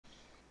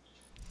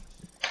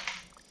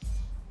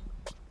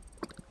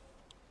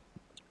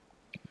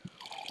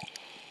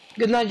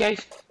Good night,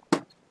 guys.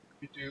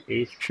 You too.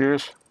 Peace.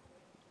 Cheers.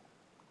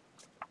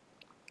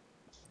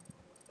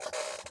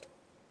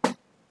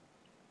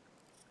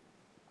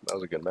 That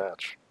was a good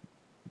match.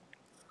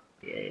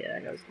 Yeah,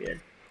 that was good.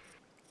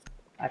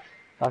 I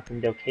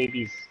fucking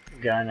Dokabe's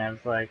gun, I was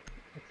like,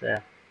 it's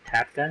a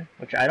tap gun,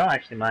 which I don't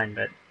actually mind,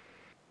 but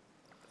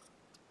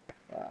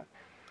fuck,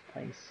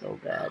 playing so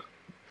bad.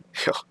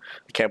 Yo,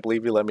 I can't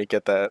believe you let me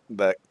get that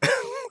that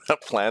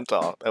plant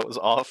off. That was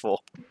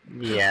awful.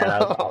 Yeah, that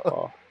was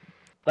awful.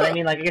 But I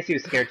mean, like, I guess he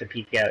was scared to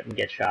peek out and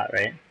get shot,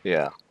 right?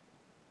 Yeah.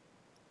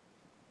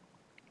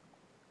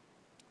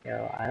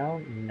 Yo, I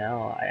don't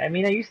know. I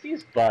mean, I used to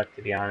use Buck,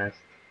 to be honest.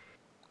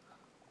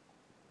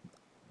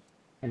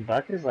 And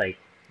Buck is, like,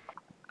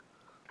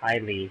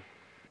 highly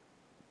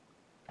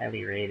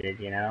rated,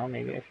 you know?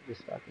 Maybe I should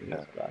just fucking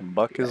use Buck.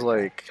 Buck Be is that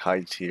guy. like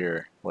high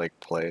tier, like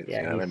plays.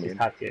 Yeah, You know what I he's mean?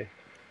 top tier.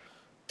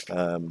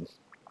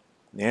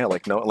 Yeah,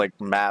 like no, like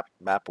map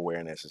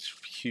awareness is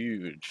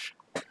huge.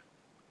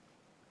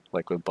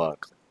 Like with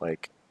Buck,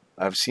 like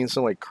I've seen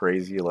some like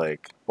crazy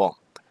like well,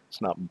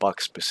 it's not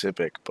Buck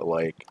specific, but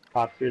like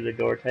Pop through the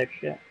door type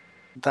shit.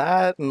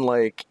 that and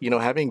like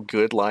having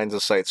good lines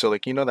of sight. So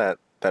like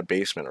that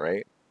basement,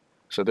 right?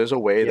 So there's a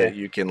way Yeah. that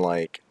you can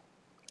like,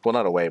 well,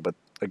 not a way, but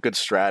a good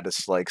strat is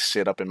to like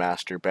sit up in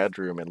master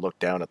bedroom and look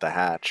down at the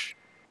hatch.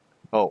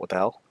 Oh, what the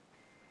hell?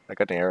 I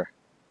got an error.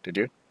 Did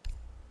you?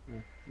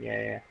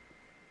 Yeah.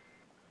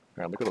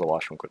 All right, let me go to the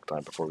washroom quick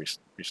time before we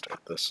restart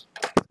this.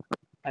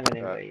 I'm gonna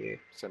invite you.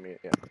 Send me,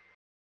 yeah.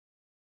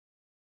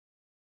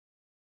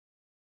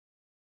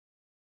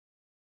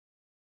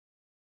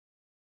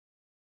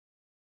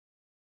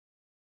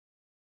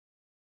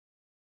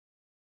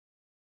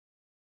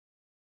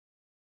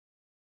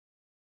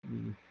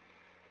 Mm.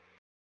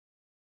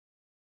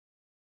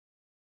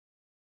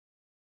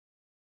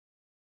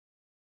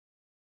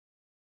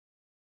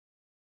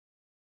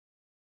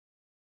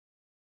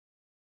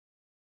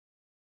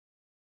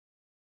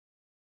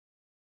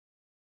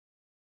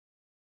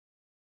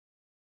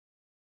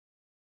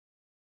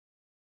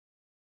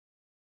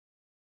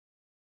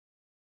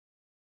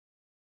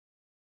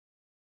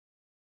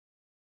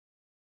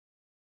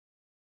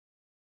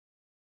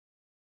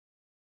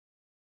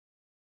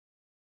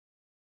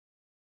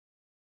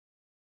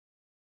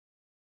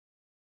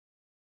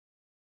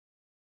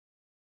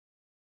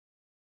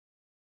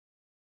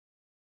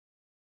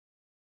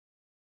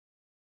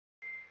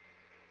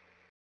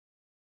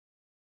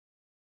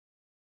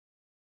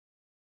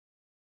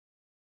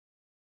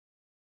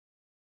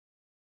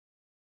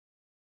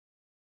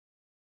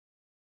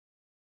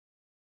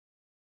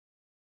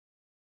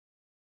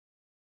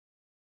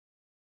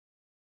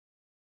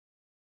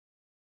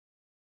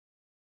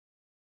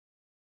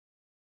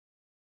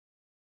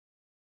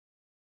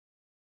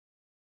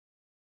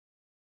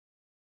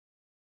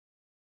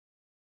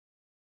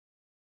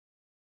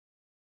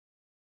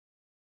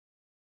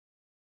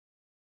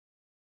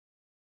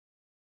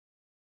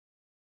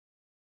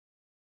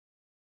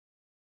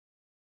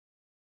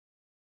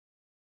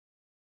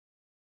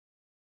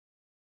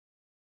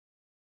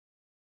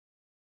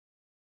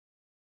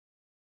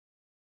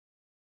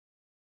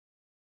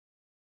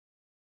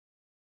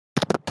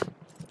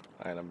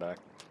 All right, I'm back.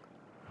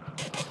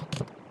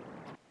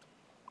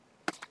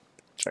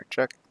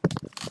 Check.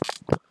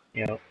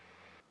 You know,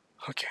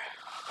 Okay.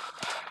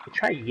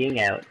 try Ying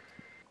out.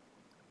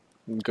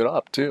 Good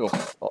up too,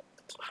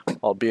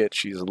 albeit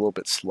she's a little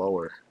bit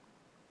slower.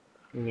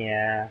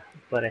 Yeah,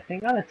 but I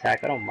think on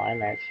attack, I don't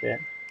mind that shit.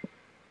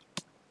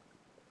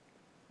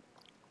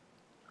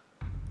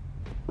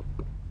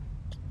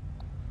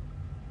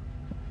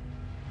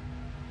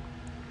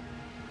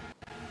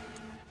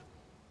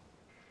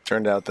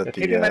 Turned out that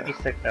Dokabe might be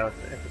sick though.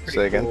 It's a pretty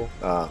say again. cool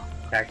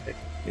tactic.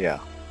 Yeah.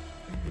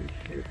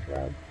 Shoot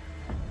club.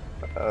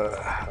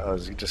 I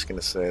was just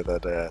gonna say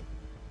that the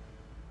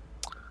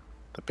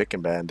pick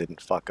and ban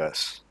didn't fuck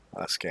us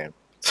last game,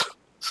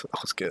 so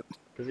that was good.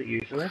 Does it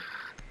usually?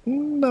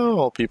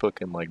 No, people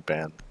can like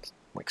ban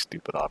like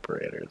stupid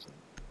operators.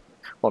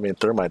 Well, I mean,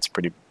 Thermite's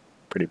pretty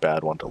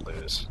bad one to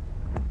lose.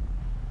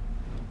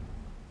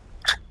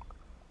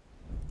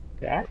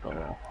 That?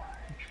 Oh,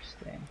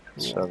 interesting.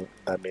 Cool. So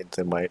that means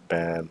they might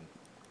ban.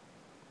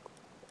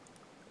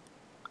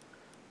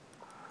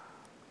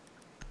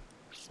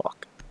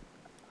 Fuck.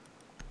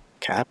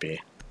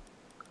 Cappy.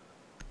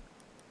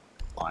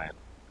 Lion.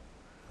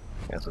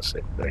 That's a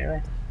safe thing.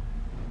 Really?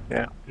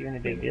 Yeah. Even a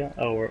big deal?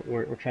 Oh,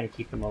 we're trying to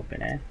keep them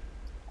open, eh?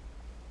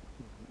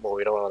 Well,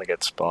 we don't want to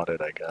get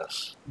spotted, I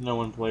guess. No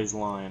one plays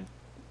Lion.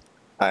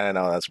 I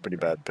know, that's a pretty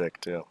bad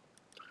pick, too.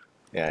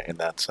 Yeah, in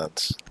that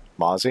sense.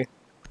 Mozzie?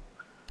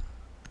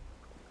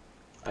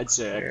 I'd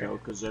say Echo,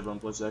 because everyone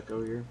plays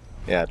Echo here.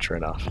 Yeah, true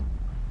enough.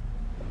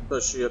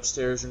 Especially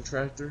upstairs in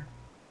Tractor.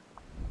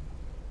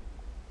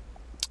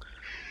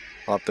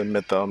 I'll have to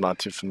admit, though, I'm not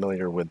too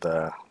familiar with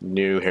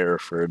New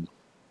Hereford.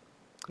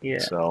 Yeah.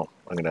 So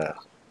I'm going to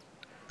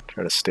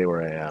try to stay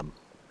where I am.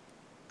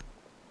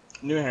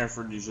 New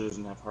Hereford usually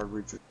doesn't have hard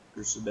reach.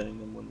 You're submitting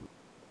them when.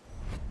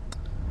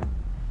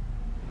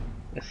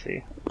 Let's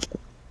see.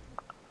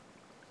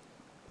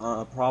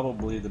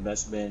 Probably the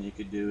best ban you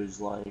could do is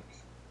like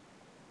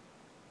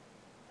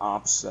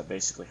ops that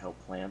basically help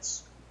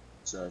plants.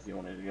 So if you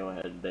wanted to go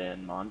ahead and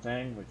ban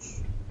Montang, which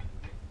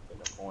at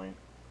no point,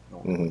 no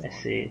one Mhm. plays I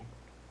Montang. see.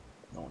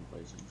 No one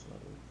plays him, so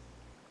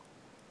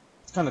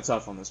it's kind of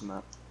tough on this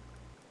map.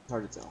 It's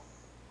hard to tell.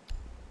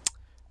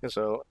 Yeah,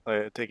 so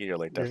I take it you're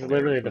like This is definitely.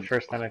 literally the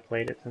first time I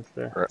played it since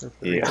the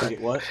Yeah. reset. Take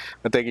it what?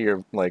 I take it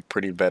you're like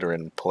pretty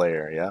veteran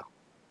player, yeah.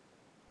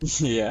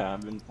 Yeah,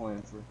 I've been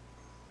playing for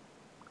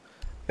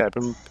Yeah, I've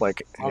been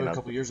like probably a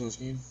couple years in this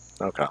game.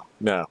 Okay.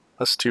 Yeah,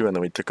 us too, and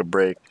then we took a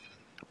break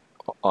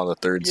on the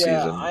third Yeah,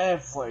 season I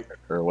have like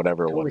or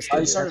whatever it Holy was. shit, I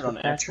dude, started that's on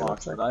what Thatcher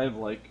looks Xbox, like. but I have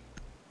like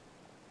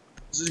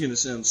this is gonna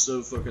sound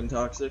so fucking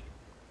toxic,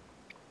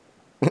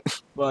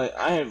 but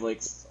I have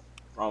like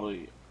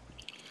probably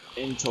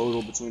in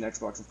total between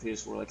Xbox and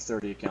PS4 like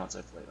 30 accounts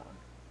I played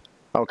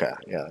on. Okay,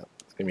 yeah.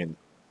 I mean,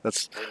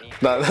 that's We need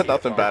to locate a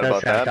nothing bomb. bad That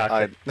does about sound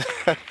that.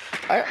 toxic.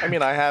 I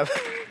mean, I have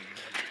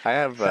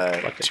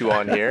Fucking 2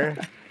 on here,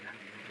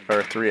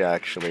 or 3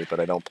 actually, but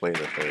I don't play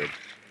the third.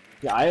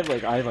 Yeah, I have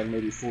like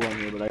maybe 4 on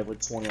here, but I have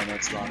like 20 on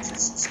Xbox.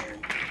 It's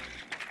insane.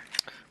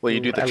 Well, you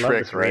Ooh, do the I love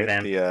trick, this right?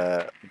 revamp.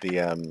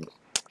 The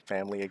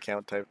family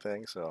account type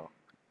thing. So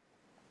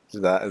is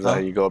that how Huh?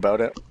 you go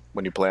about it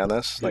when you play on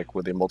this, Do, like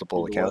with the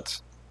multiple do what?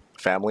 accounts?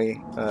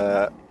 Family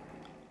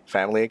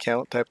family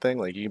account type thing.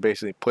 Like you can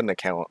basically put an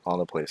account on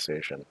the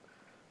PlayStation,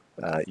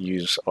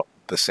 use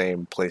the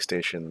same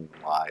PlayStation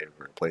Live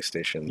or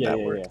PlayStation Yeah, yeah,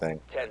 Network yeah.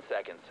 thing. 10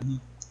 seconds.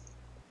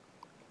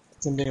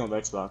 Same thing with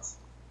Xbox.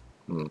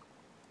 Hmm.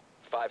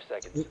 5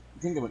 seconds.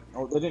 Think of it.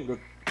 Oh, they didn't go.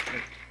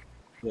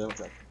 Yeah,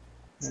 what's that?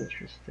 Shit.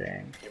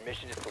 Interesting. Your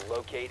mission is to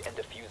locate and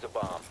defuse a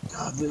bomb.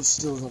 God, this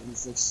still haven't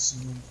fixed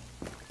this man.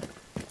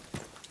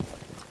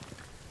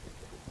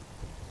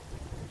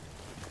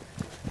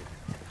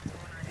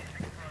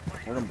 I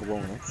heard him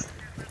blowing up.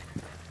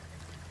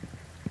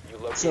 You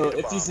located So a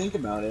if bomb. you think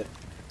about it,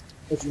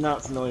 if you're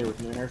not familiar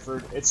with New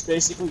Hereford, it's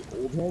basically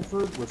Old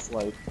Hereford with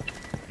like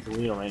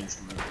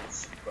rearranged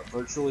moves, but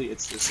virtually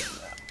it's the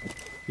same map.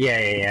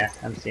 Yeah,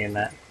 I'm seeing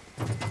that.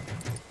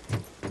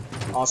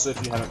 Also,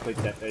 if you haven't played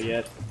Cafe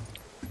yet,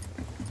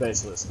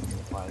 basically the same thing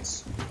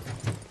applies.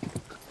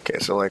 Okay,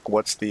 so like,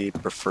 what's the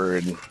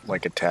preferred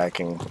like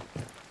attacking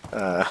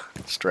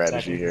strategy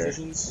Attacking here?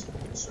 positions,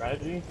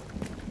 strategy.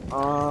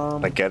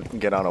 Like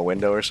get on a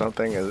window or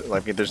something?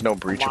 Like there's no A lot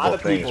breachable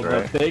of things, people,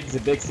 right?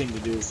 the big thing to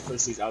do is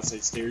push these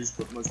outside stairs,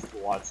 but most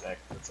people watch that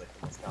because it's like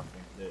the most common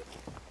thing to do.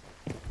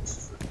 It's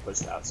just to push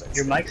the outside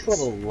Your stairs. mic's a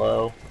little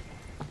low.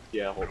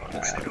 Yeah, hold on.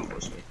 Just Alright.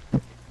 force me.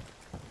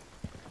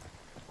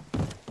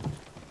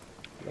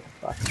 Where the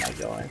fuck am I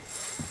going?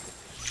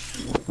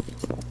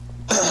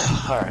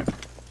 Alright.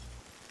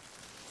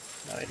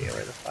 No idea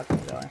where the fuck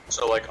I'm going.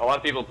 So, like, a lot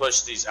of people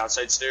push these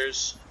outside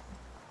stairs,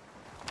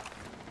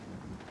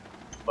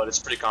 but it's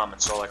pretty common,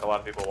 so, like, a lot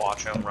of people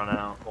watch them, run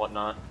out,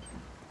 whatnot.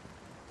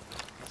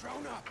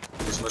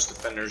 Because most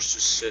defenders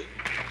just sit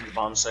in the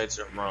bomb sites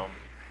or roam.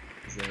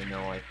 Because they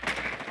know, like,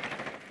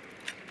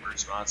 bird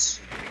spots.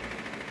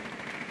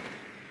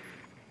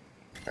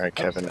 Alright,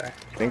 Kevin, sorry.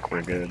 I think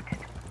we're good.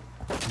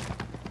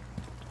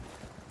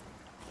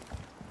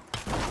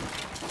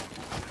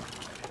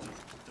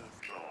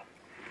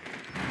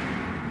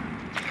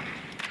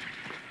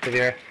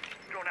 Severe.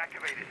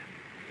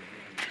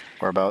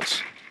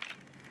 Whereabouts?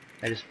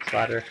 I just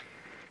spotted her.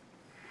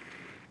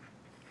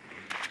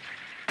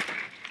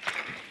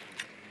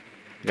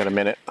 You got a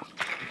minute?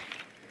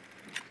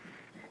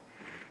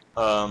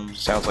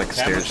 Sounds like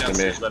stairs to me.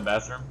 Downstairs by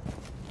bathroom.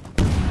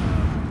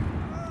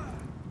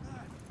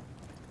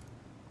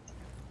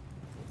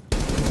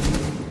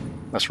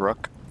 That's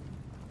Rook.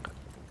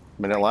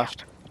 Minute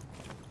left.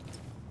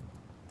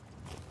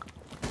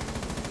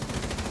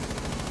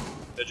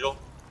 Vigil.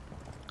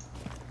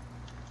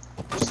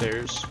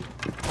 Stairs.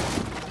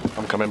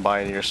 I'm coming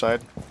by on your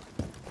side.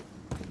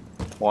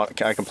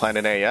 I can plant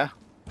an A, yeah?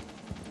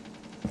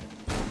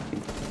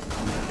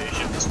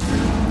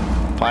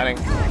 Planning.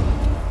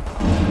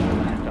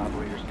 Last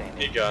operator standing.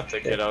 He got the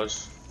kid I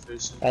was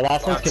facing. Oh,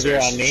 last one's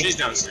Kavir on me. She's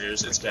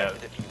downstairs, it's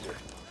Protect bad. the diffuser.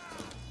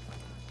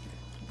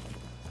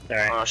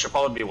 Sorry. She'll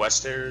probably be west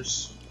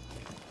stairs.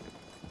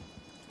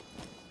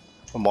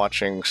 I'm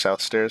watching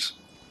south stairs.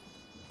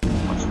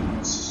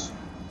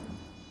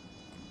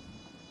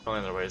 Only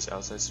other way is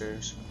outside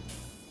stairs.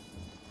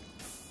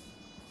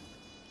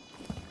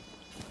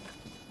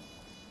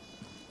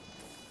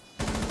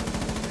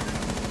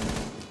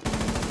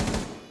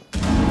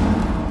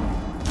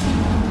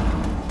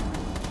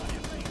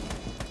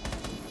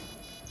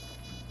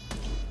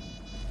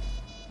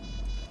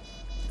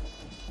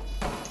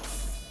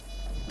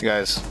 You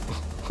guys.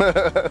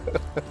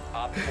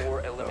 Op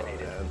 4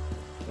 eliminated.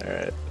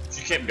 Alright.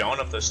 You kept going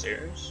up those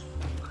stairs?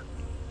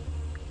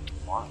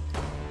 Why?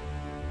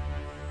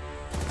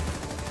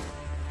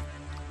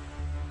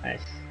 Nice.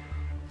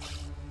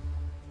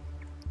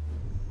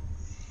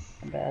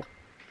 Not bad.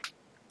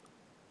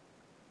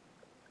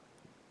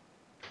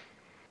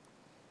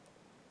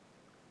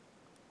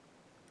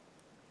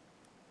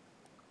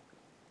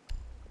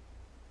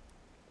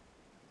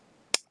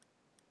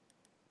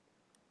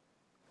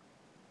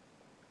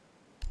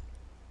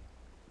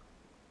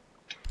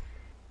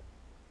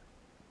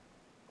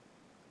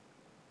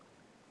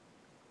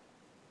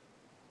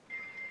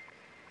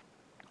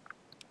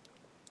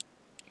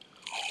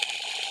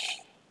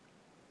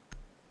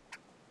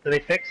 So they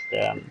fixed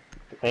the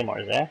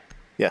claymores, eh?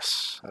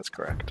 Yes, that's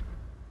correct.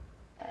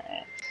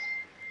 Alright.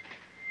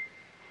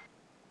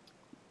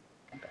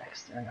 My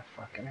back's starting to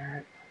fucking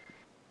hurt.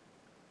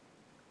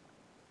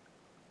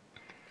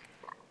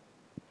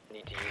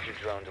 Need to use your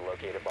drone to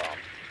locate a bomb.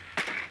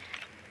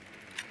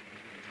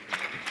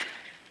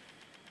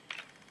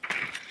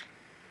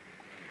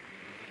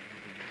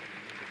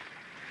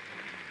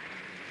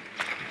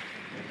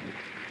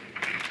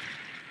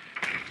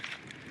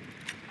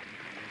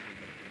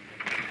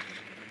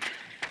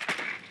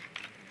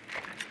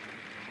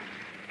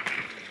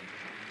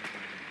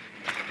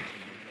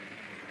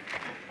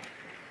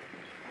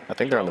 I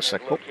think they're on the Drone has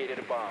second. Oh, located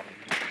a bomb.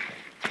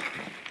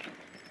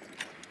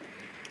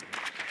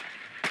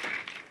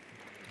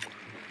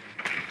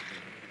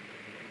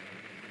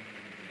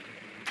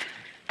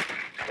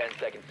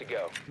 Seconds to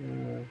go.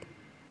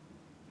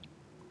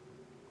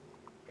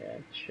 Yeah,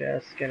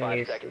 just getting 5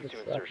 used to seconds the to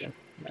insertion. fucking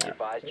Be map.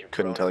 advised your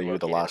couldn't drone tell has you who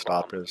the located last a bomb.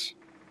 op is.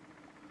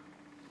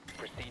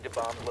 Proceed to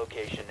bomb's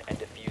location and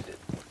defuse it.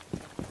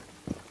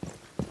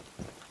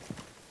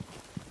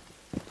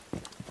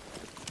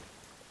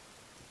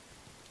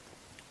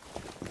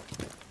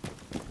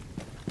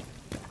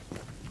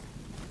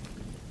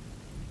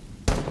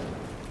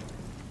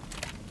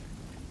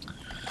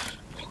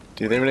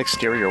 Do they have an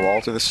exterior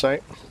wall to this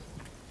site?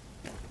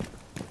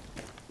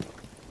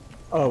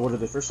 Oh, what are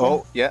they first one?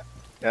 Oh, yeah.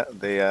 Yeah,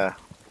 they,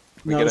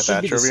 we No, get it a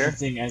should be thatch the over same here.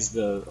 thing as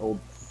the old.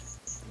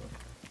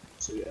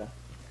 So yeah.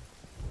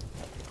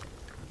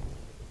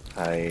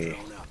 I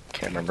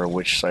can't remember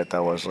which site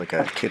that was, like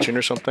a kitchen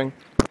or something.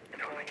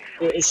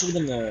 It should have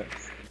been the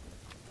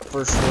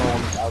first floor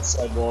on the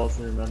outside wall, if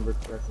you remember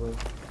correctly.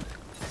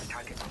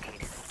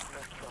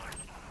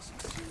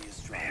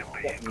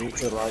 Yeah, mute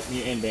to the right,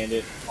 mute and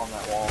bandit on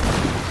that wall.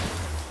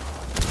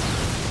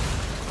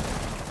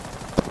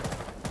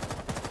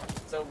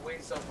 So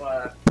waste of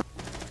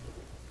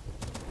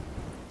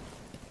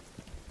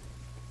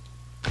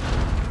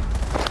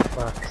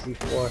Fuck,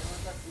 C4.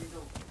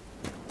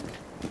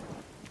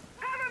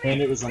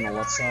 Bandit was on the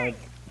left side.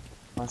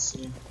 Last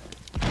scene.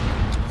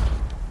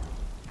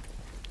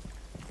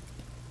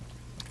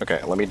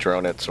 Okay, let me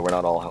drone it so we're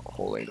not all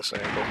holding this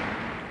angle.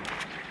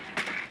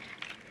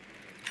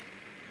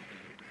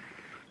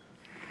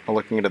 I'm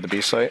looking into the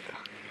B site.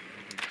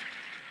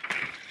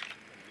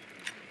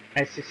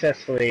 I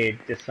successfully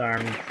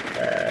disarmed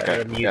Okay,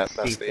 the mute yeah,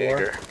 that's the C4.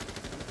 Jaeger.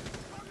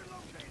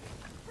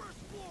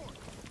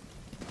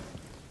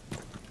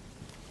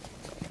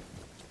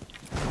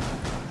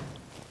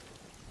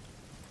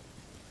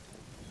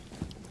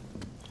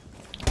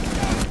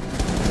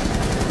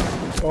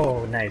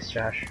 Oh, nice,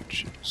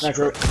 Josh.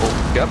 Nitro.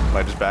 Oh, yep,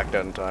 I just backed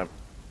out in time.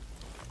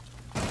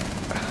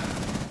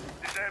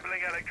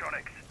 Disabling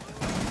electronics.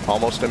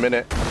 Almost a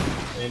minute.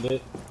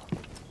 Bandit.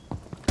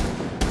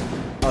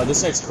 Oh,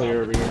 this site's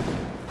clear over here.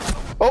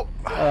 Oh!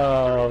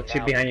 Oh, two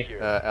behind you.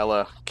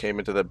 Ella came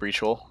into the breach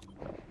hole.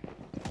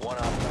 1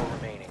 op 4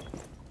 remaining.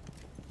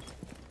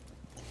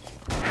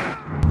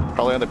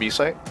 Probably on the B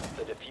site.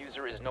 The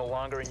diffuser is no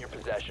longer in your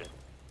possession.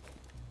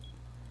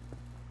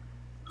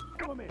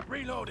 Come in,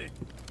 reloading.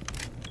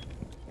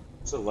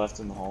 To the left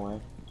in the hallway.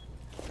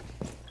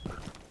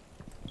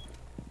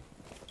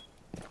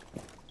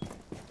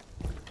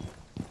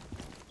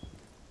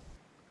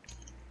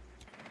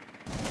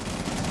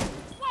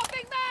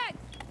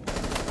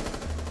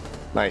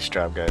 Nice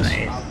job, guys.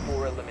 Nice. Op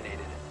 4 eliminated.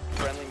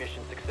 Friendly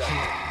mission successful.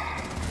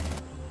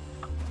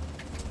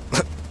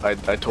 I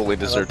totally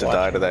deserve to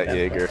die to that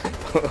Jaeger.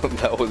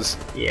 That was...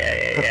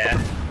 Yeah.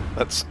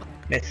 That's...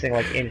 Missing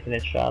like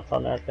infinite shots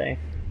on that thing.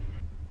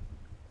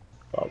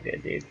 It's all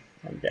good, dude.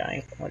 I'm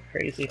dying like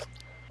crazy.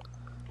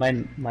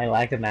 My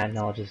lack of map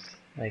knowledge is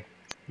like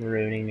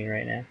ruining me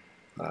right now.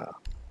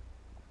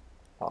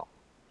 Well,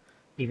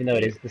 Even though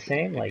it is the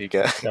same, like you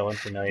get- it's so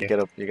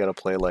unfamiliar. you gotta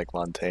play like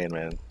Montaigne,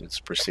 man.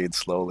 Just proceed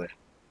slowly.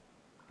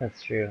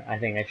 That's true. I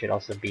think I should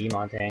also be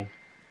Montaigne.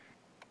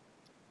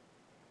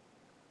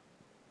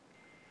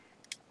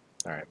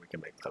 Alright, we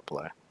can make that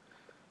play.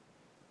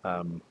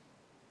 What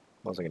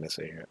was I gonna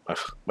say here?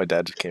 My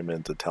dad just came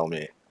in to tell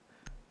me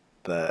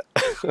that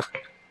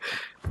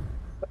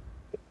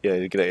yeah,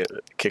 you're gonna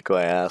kick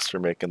my ass for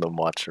making them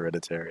watch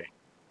Hereditary.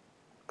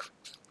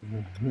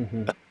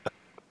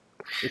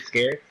 You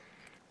scared?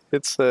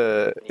 It's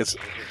Need it's to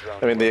use your drone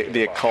I mean to the locate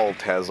the a bomb.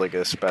 occult has like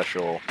a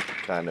special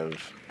kind of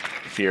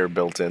fear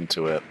built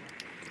into it,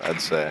 I'd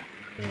say.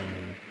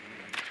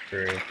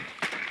 True.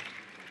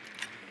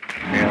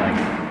 You're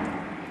like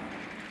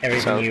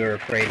everything So- you were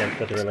afraid of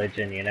with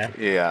religion, you know?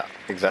 Yeah,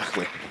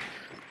 exactly.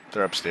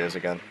 They're upstairs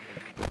again.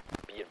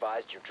 Be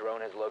advised your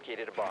drone has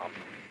located a bomb.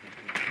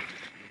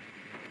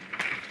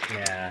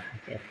 Yeah,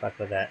 I can't fuck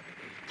with that.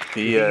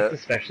 He You think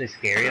it's especially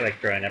scary, like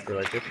growing up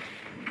religious?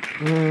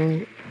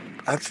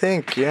 I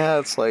think, yeah,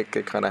 it's like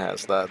it kind of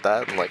has that.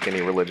 That, and like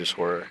any religious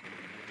horror,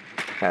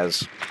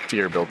 has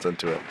fear built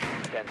into it.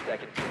 10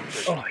 seconds to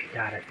insertion. Oh, you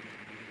got it.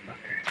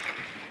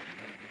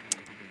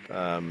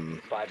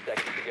 Fucker. 5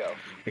 seconds to go.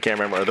 I can't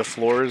remember. Are the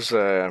floors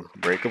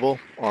breakable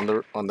on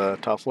the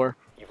top floor?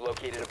 You've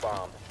located a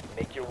bomb.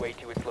 Make your way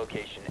to its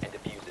location and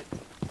defuse it.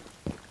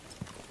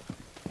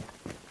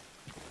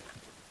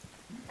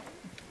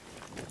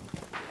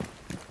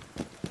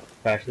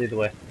 Crash, lead the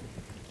way.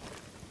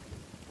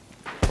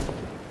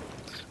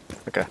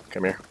 Okay,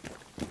 come here.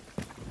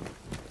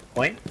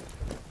 Point?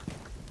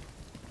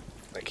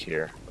 Like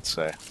here, let's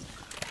say.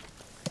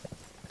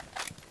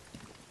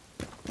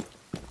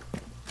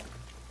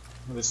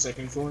 The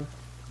second floor?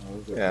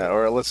 Oh, Yeah,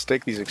 or let's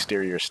take these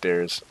exterior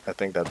stairs. I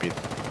think that'd be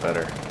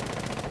better.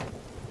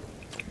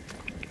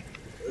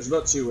 There's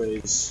about two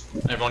ways.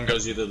 Everyone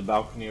goes either the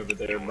balcony over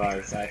there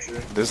by Thatcher.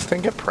 Does this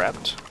thing get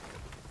prepped?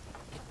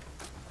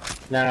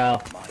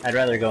 No, I'd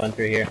rather go in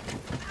through here.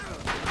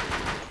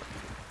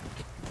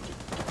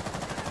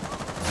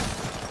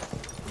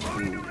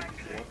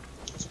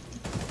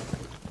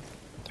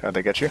 How'd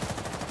they get you?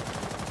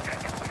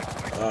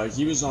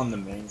 He was on the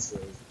main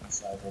stairs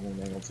inside, holding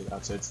the angle to the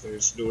outside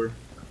stairs door.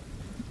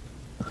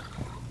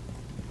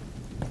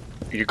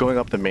 You're going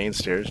up the main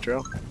stairs,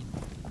 Joe?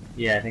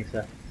 Yeah, I think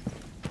so.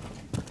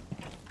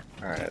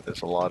 Alright,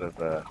 there's a lot of,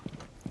 Well,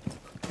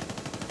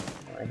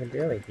 I can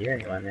barely hear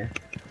anyone there.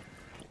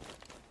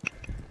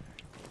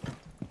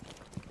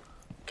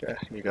 Okay,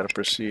 you gotta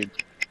proceed.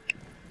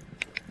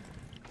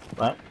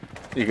 What?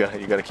 You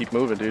gotta keep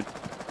moving, dude.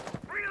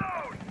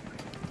 Reload!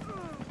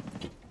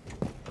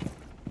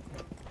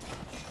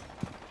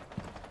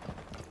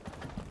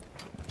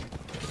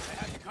 I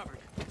have you covered.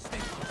 Stay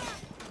close.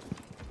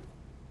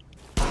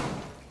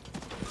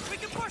 We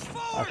can push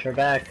forward! Watch her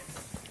back.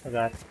 Oh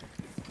god.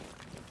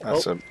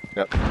 That's Oh. him.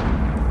 Yep.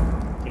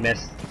 You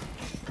missed.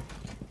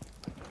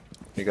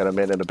 You got a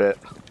minute and a bit.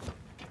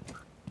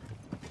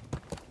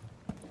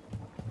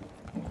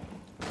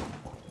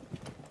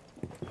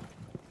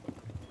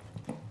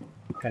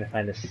 Trying to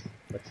find this.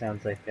 What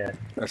sounds like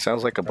That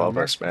sounds like above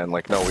Over. us, man.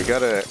 Like, no, we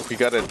gotta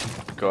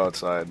go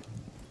outside.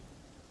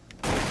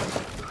 you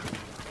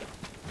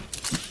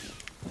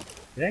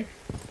think?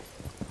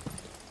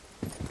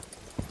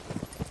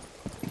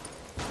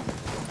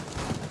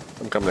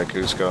 I'm coming to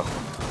Cusco.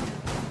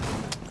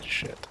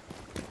 Shit.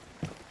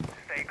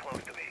 Stay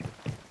close to me.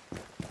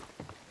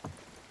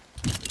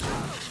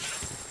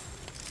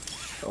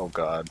 Oh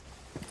god.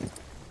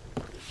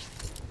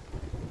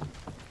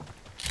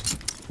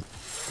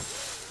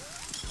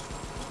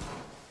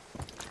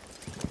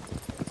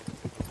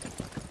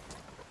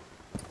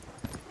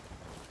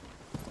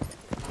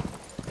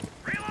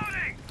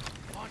 Reloading!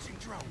 Launching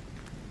drone.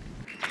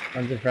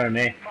 One's in front of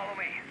me. Follow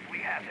me. We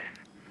have this.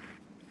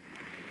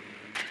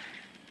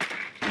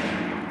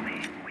 Follow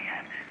me. We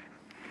have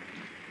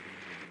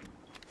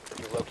this.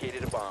 You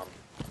located a bomb.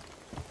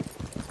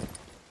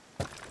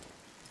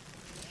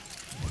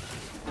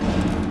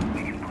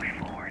 We can push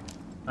forward.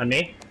 On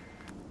me?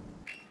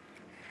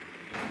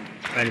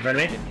 Right in front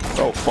of me?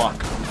 Oh fuck.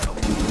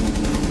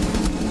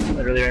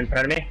 Literally right in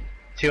front of me.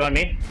 Two on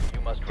me.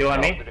 You must Two on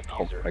resolve me? the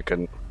Oh, diffuser. I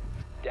couldn't.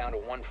 Down to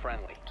one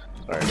friendly.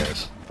 Sorry,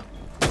 guys.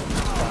 5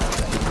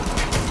 seconds.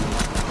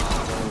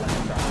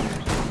 Last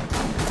operators.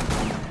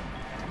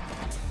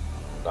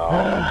 No.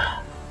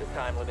 The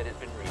time limit has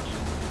been reached.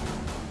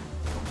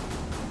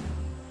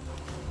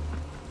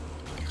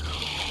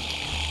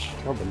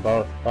 Killed them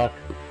both. Fuck.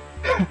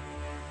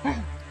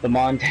 The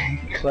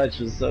Montang clutch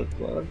was so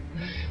close.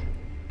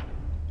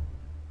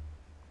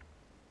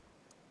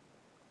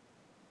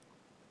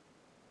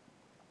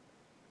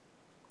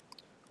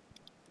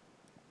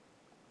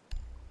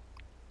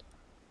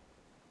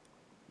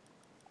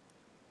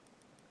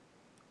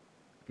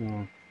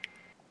 Hmm.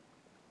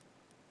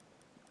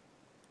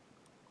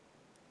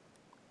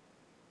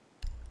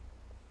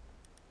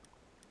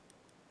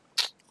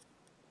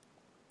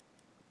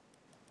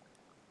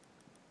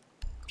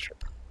 Sure.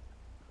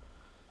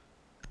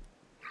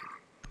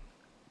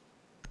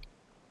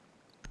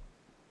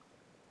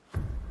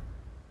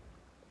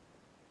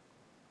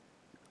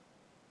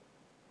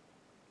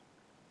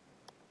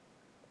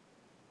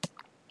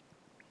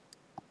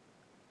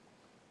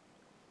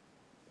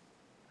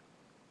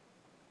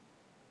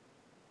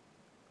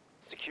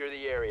 Secure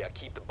the area.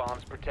 Keep the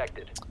bombs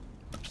protected.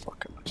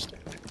 Fucking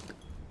understanding.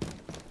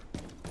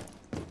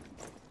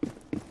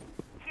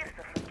 Here's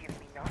the forgive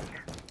me not.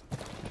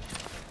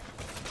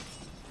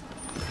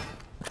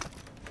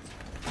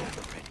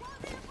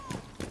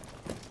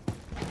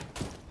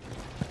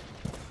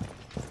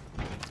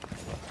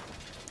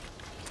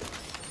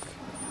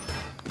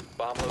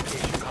 Bomb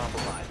location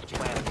compromised.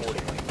 Plan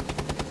accordingly.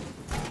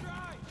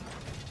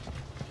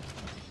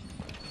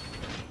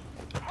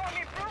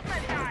 Home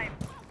improvement time.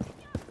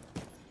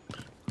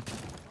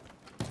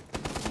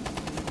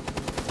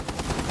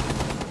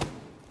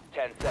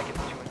 10 seconds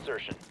to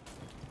insertion.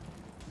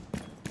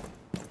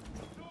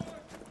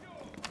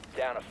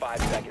 Down to 5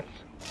 seconds.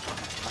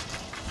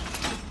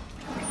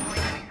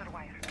 Razor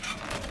wire.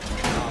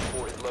 Op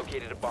 4 has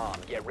located a bomb.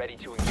 Get ready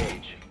to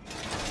engage.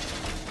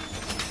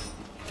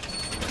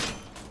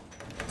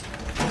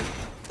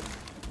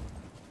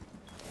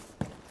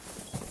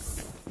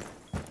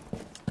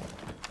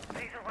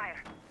 Razor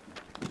wire.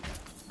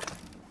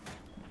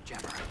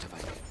 Jammer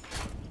activated.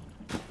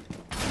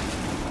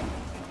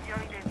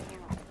 Join the new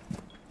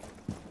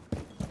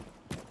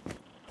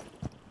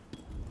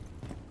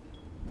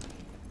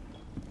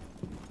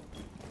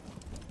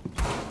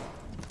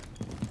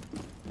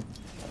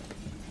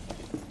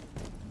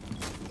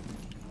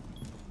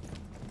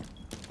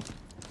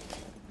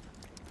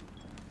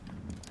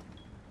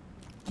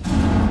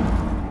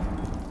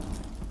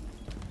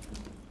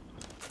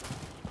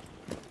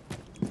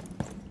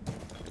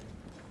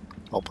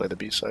I'll play the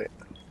B site.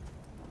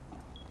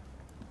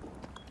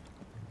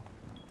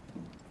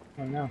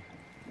 Oh no.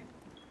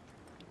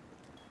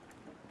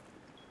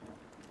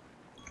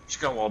 She's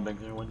got wall bang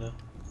through the window.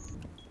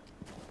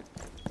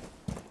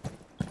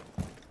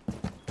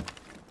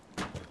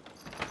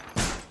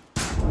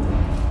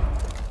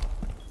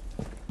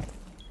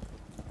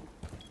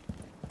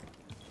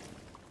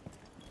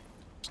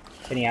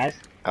 Any eyes?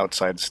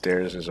 Outside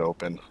stairs is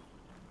open.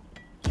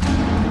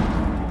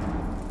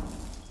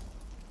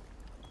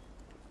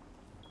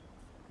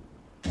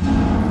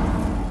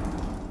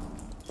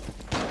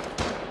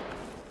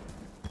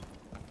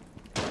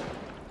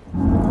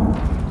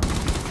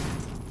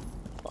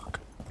 Fuck.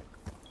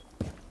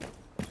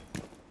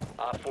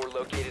 Op 4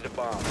 located a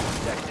bomb.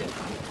 Protect it.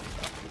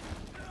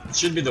 It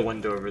should be the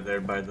window over there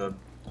by the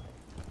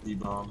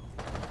bomb.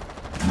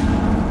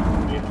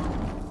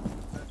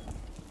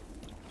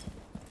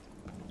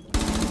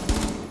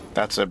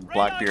 That's a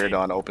Blackbeard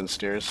on open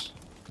stairs.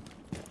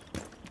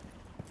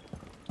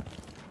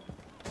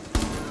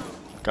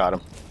 Got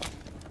him.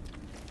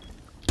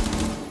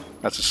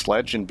 That's a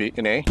sledge in B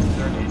in A.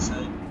 They're on A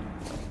side.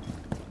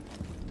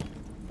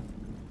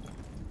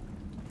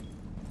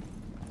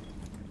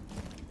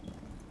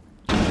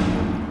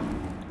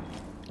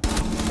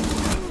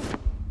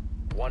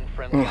 One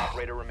friendly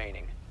operator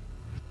remaining.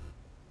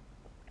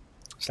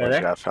 Sledge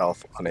there? half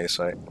health on A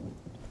site.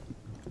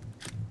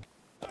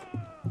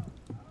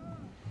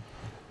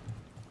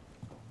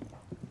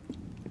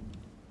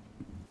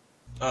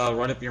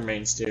 Run up your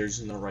main stairs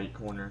in the right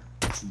corner.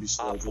 Should be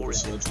Op sledge 4 with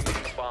a is sledge.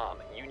 defusing the bomb.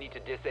 You need to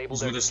disable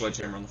He's their with a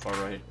sledgehammer on the far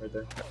right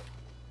there.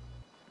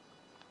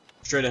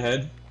 Straight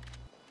ahead.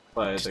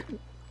 By the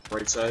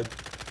right side.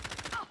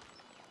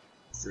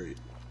 Straight.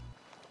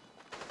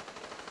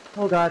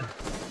 Oh god.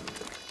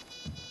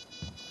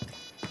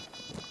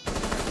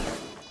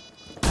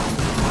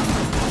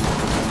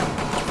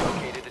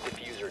 Located the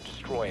diffuser.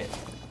 Destroy it.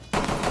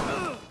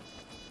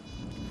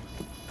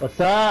 What's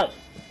up?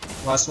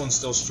 Last one's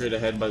still straight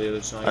ahead by the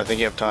other side. I think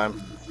you have time.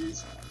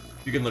 Defuse.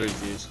 You can literally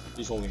defuse.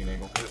 He's holding an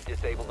angle. You've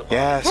disabled the bomb.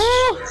 Yes!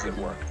 Good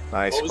work.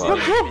 Nice, What was bud.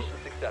 the Mission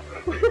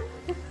successful.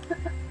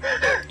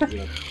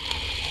 Yeah.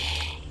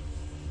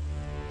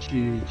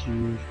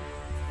 GG.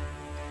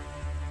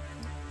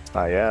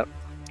 Not yet.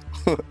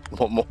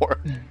 One more.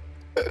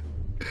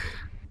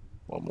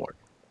 One more.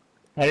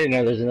 I didn't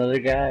know there's another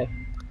guy.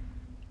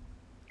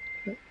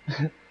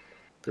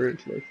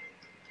 Ruthless.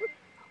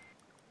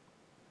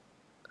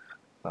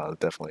 That was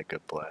definitely a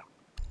good play.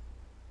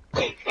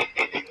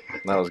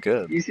 That was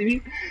good. You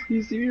see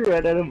me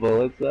run out of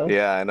bullets though?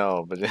 Yeah, I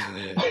know, but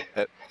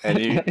and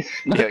you, I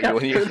snuck yeah, out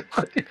when you for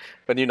fucking-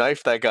 when you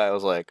knifed that guy, I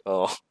was like,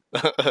 oh,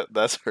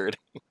 that's hurting.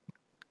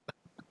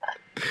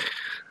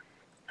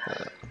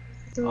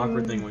 The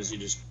awkward thing was he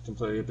just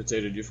completely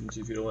potatoed you from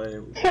 2 feet away.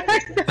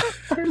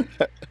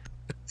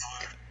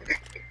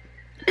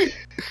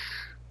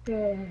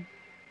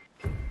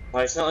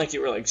 Like, it's not like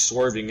you were like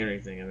swerving or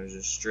anything. It was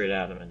just straight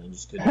at him, and he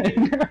just couldn't. I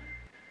do it. know.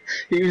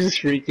 He was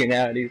just freaking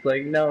out. He's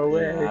like, no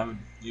way. Yeah,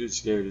 he was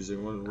scared. He's like,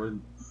 where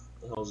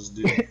the hell is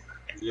this dude?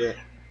 Yeah.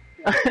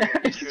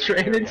 I just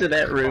ran into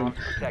that room,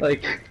 Protect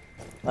like,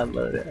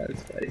 unloaded. That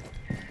was funny.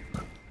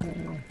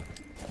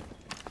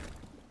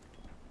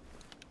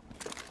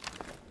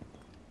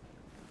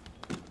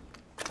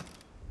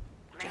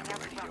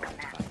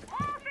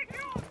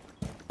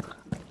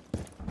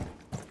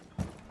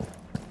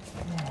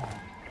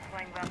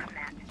 Deploying welcome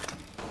mat.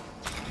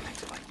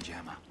 Activate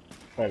jammer.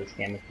 Try to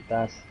scam us with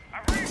us. I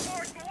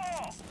reinforced the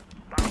wall.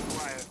 Bound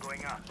wire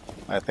going up.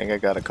 I think I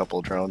got a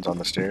couple drones on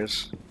the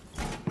stairs.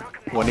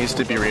 Welcome mat. One needs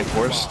to be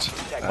reinforced.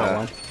 Got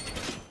one.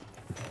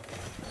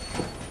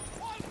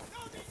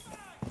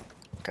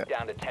 Okay.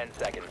 Down to 10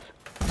 seconds.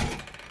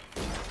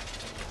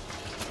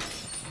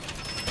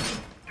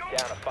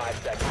 Down to 5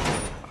 seconds.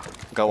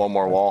 Got one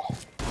more wall.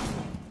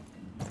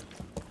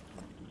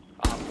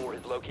 Op 4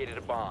 has located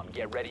a bomb.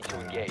 Get ready to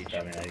engage.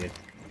 Probably not a good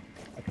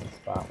fucking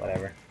spot,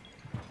 whatever.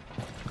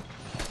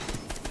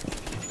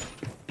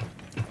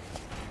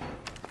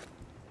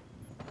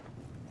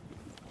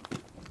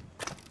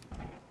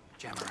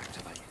 Jammer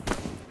activate.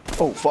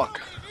 Oh fuck!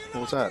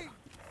 What was that?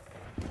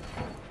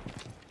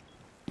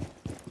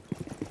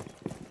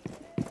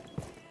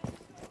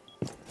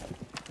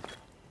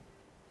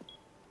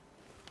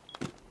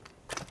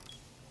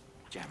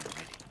 Jammer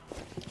ready.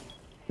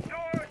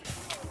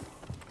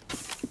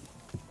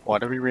 Why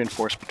did we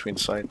reinforce between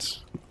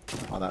sites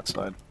on that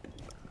side?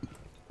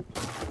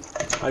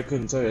 I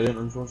couldn't tell you. I didn't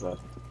reinforce that.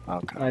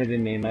 Okay. Might have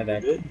been me, my I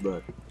bad. did,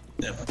 but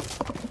yeah.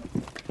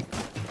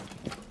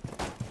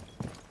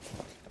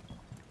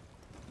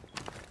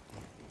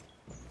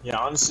 Yeah,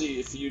 honestly,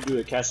 if you do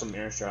a cast on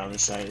mirror strat on the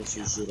site, it's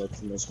usually like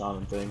the most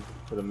common thing.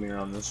 Put a mirror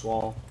on this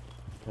wall,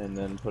 and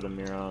then put a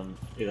mirror on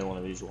either one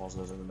of these walls.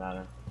 Doesn't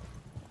matter.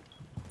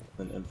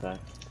 Then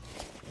impact.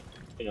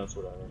 You know, it's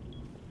whatever.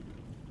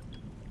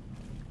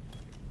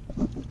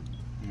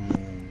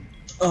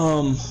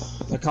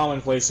 The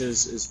common place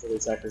is for the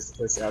attackers to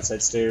place the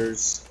outside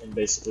stairs and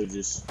basically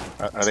just.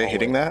 Are they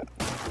hitting that?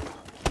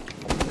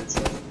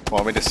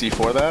 Want me to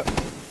C4 that?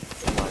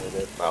 Reminded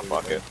it. Ah,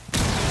 fuck it.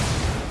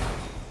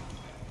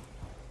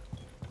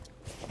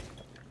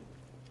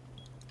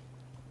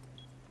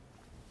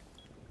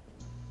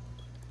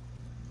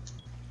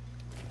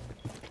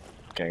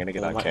 Okay, I'm gonna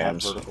get They on might have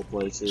cams. vertical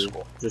play too.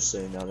 Cool. Just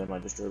saying now, they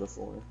might destroy the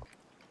floor.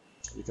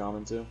 You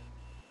comment too?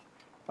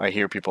 I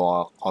hear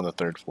people on the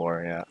 3rd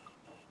floor, yeah.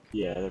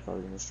 Yeah, they're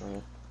probably gonna destroy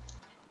it.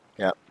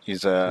 Yeah,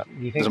 he's You think-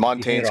 there's you think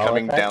Montaigne's they're all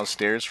coming outside?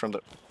 downstairs from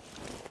the...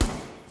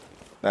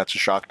 That's a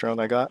shock drone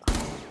I got?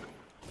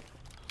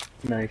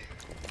 Nice.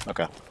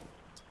 Okay.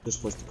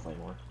 Just place the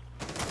claymore.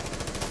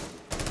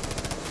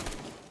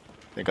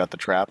 They got the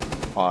trap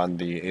on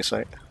the A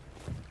site.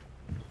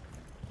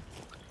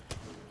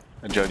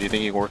 And Joe, do you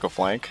think you can work a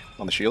flank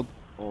on the shield?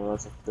 Oh,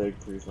 that's a big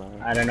pre-fire.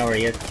 I don't know where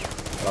he is,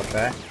 but I'll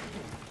try.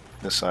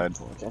 This side.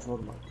 Careful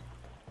with the mic.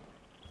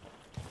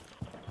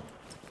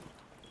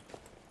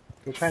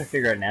 We're trying to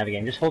figure out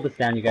navigating. Just hold this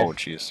down, you guys. Oh,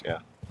 jeez, yeah.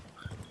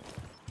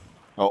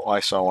 Oh, I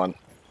saw one.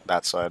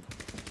 That side.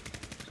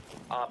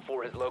 Op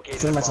 4 has located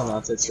Pretty a much on the bomb.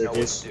 outside You know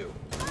what staircase. to do.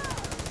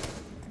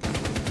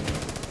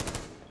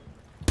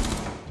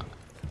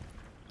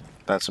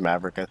 That's a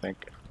Maverick, I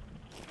think.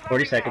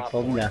 40 seconds, Op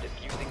hold him 4 is down.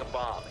 defusing a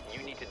bomb.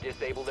 You need to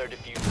disable their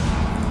diffuser.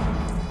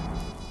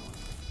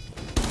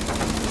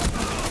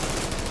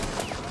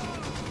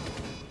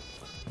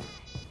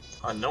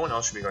 No one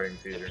else should be guarding the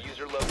theater.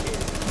 Diffuser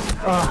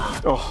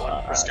located.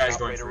 Oh, This guy's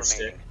going Operator for a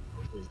stick. remaining.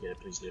 Please get it,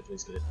 please get it,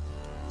 please get it.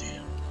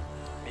 Damn.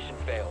 Mission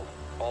failed.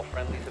 All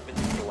friendlies have been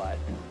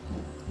neutralized.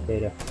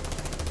 Data.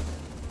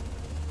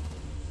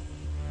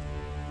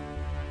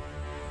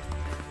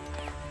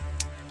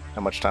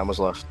 how much time was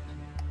left?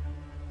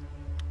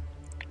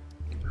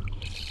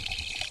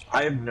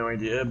 I have no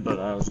idea, but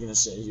I was gonna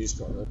say he's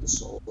probably like a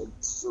solid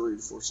 3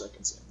 to 4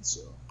 seconds in,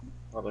 so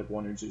probably like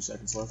 1 or 2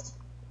 seconds left.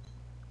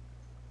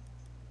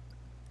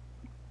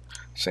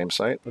 Same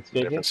site? What's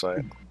good Different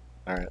here? site?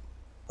 Alright.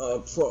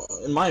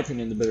 In my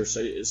opinion, the better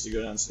site is to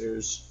go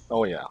downstairs.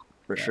 Oh, yeah,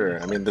 for sure.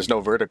 I mean, there's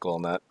no vertical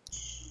in that,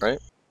 right?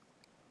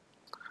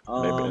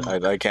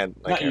 Maybe. I can't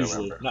not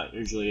usually. remember. Not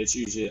usually. It's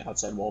usually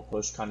outside wall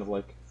push, kind of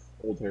like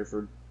Old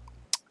Hereford.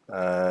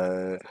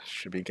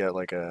 Should we get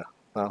like a...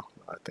 Well,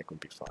 I think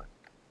we'd be fine.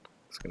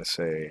 I was gonna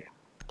say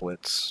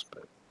blitz,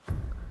 but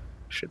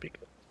should be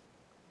good.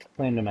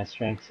 Playing to my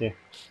strengths here.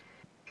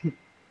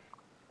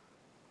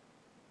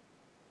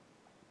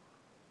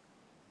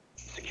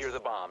 Secure the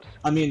bombs.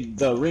 I mean,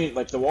 the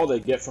wall they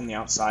get from the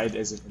outside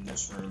isn't in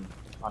this room.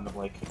 Kind of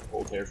like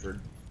Old Hereford.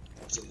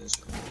 It's in this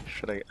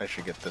room. I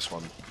should get this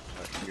one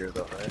here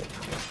though, right?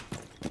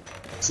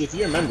 See, if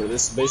you remember,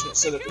 this basement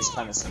setup is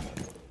kind of similar.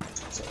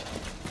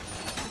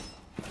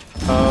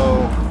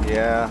 Oh,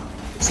 yeah.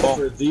 Except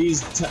for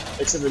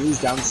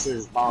these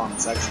downstairs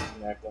bombs actually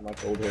connect on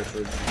like Old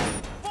Hereford.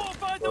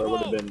 Or it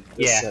would have been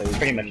this Yeah, side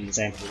pretty much and the this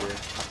same. over here.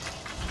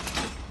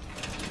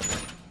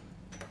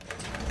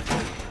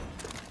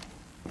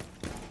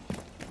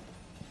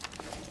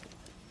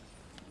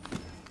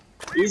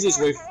 The easiest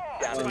way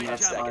Down to from 10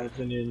 that's my seconds.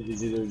 opinion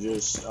is either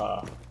just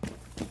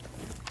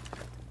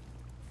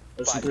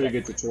there's some pretty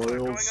good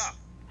tutorials.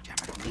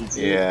 YouTube.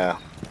 Yeah.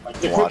 Like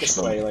the Watch quickest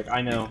them. way, like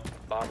I know.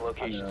 Bomb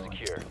location I know.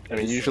 secure. I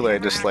mean, usually I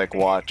just like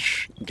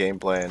watch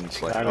gameplay and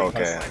it's like, That oh, or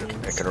okay,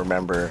 custom I can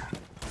remember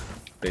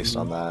based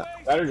on that.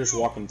 That or just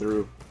walking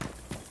through.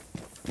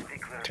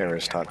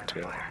 Terrorist Talk 2.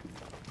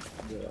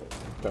 Yeah,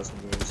 custom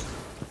games.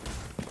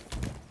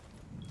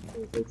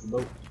 Take the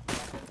boat.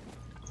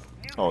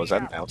 Oh, is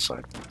that an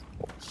outside?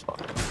 Oh, fuck.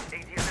 AT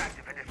is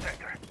active in this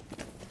sector.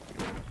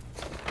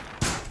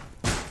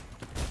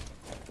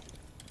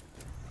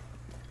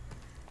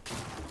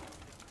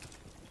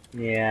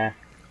 Yeah.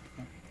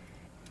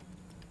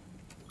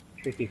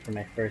 Tricky for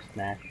my first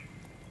match.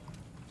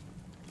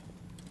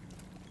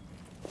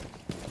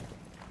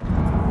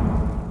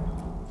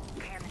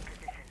 Cam in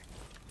position.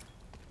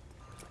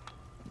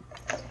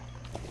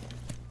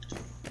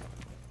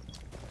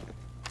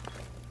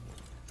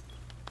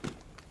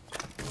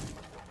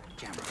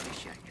 Camera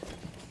initiated.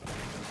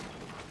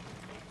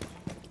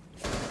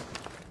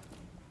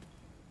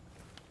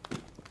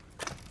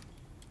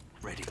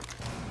 Ready.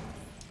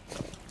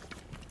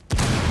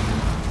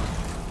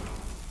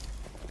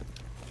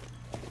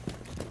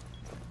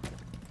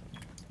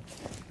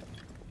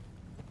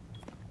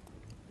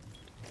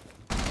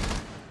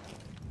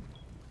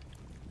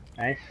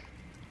 Nice.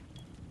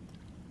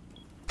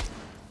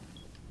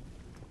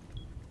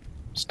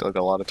 Still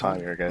got a lot of time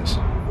here, guys.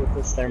 We're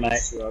pushing There might-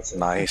 these two outside.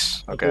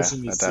 Nice. We're Okay,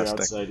 pushing these two fantastic.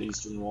 outside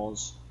eastern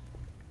walls.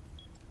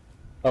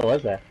 Oh, what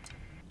was that?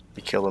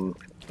 You kill him.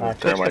 Twitch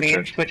Thermite coming in.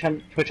 charge.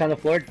 Twitch on the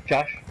floor.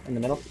 Josh in the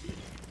middle.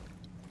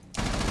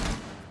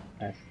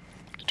 Nice.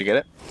 Did you get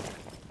it?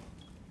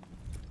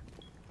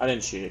 I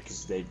didn't shoot it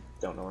because they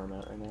don't know where I'm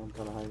at right now. I'm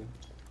kind of hiding.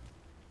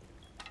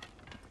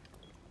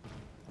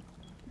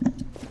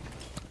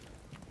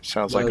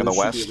 Sounds No, like in the there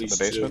should be west, at in the least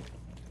basement.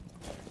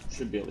 two.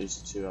 Should be at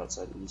least 2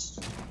 outside east.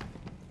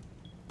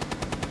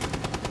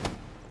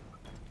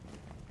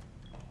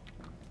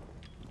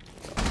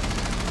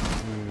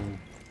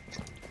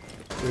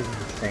 This is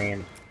the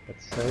same.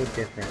 That's so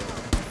different.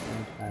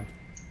 Sometimes.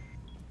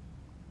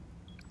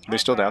 Are they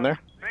still down there?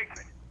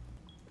 Basement.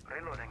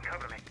 Reloading,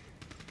 cover me.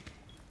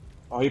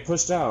 Oh, he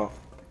pushed out.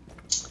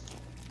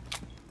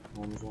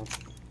 One was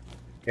watching.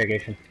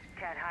 Irrigation.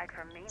 Can't hide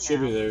from me now.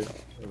 Should be there.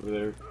 Over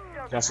there.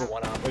 Castle.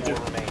 One on Right four there.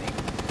 remaining.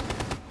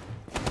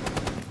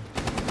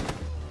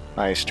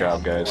 Nice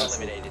job, guys.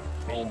 Eliminated.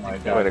 Oh my Way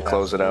god. to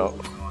close it out.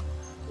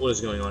 What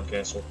is going on,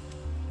 Castle?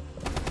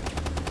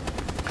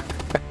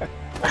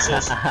 What's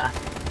this? Nice.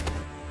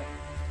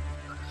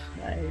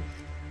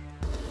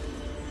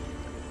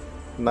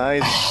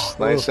 Nice.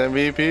 Nice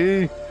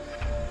MVP.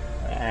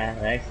 Ah,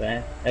 nice,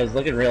 man. It was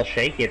looking real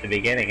shaky at the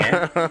beginning,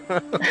 eh?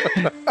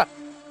 A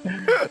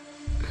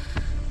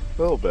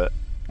little bit.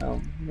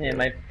 Oh man,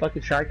 my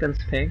fucking shotgun's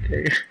pink.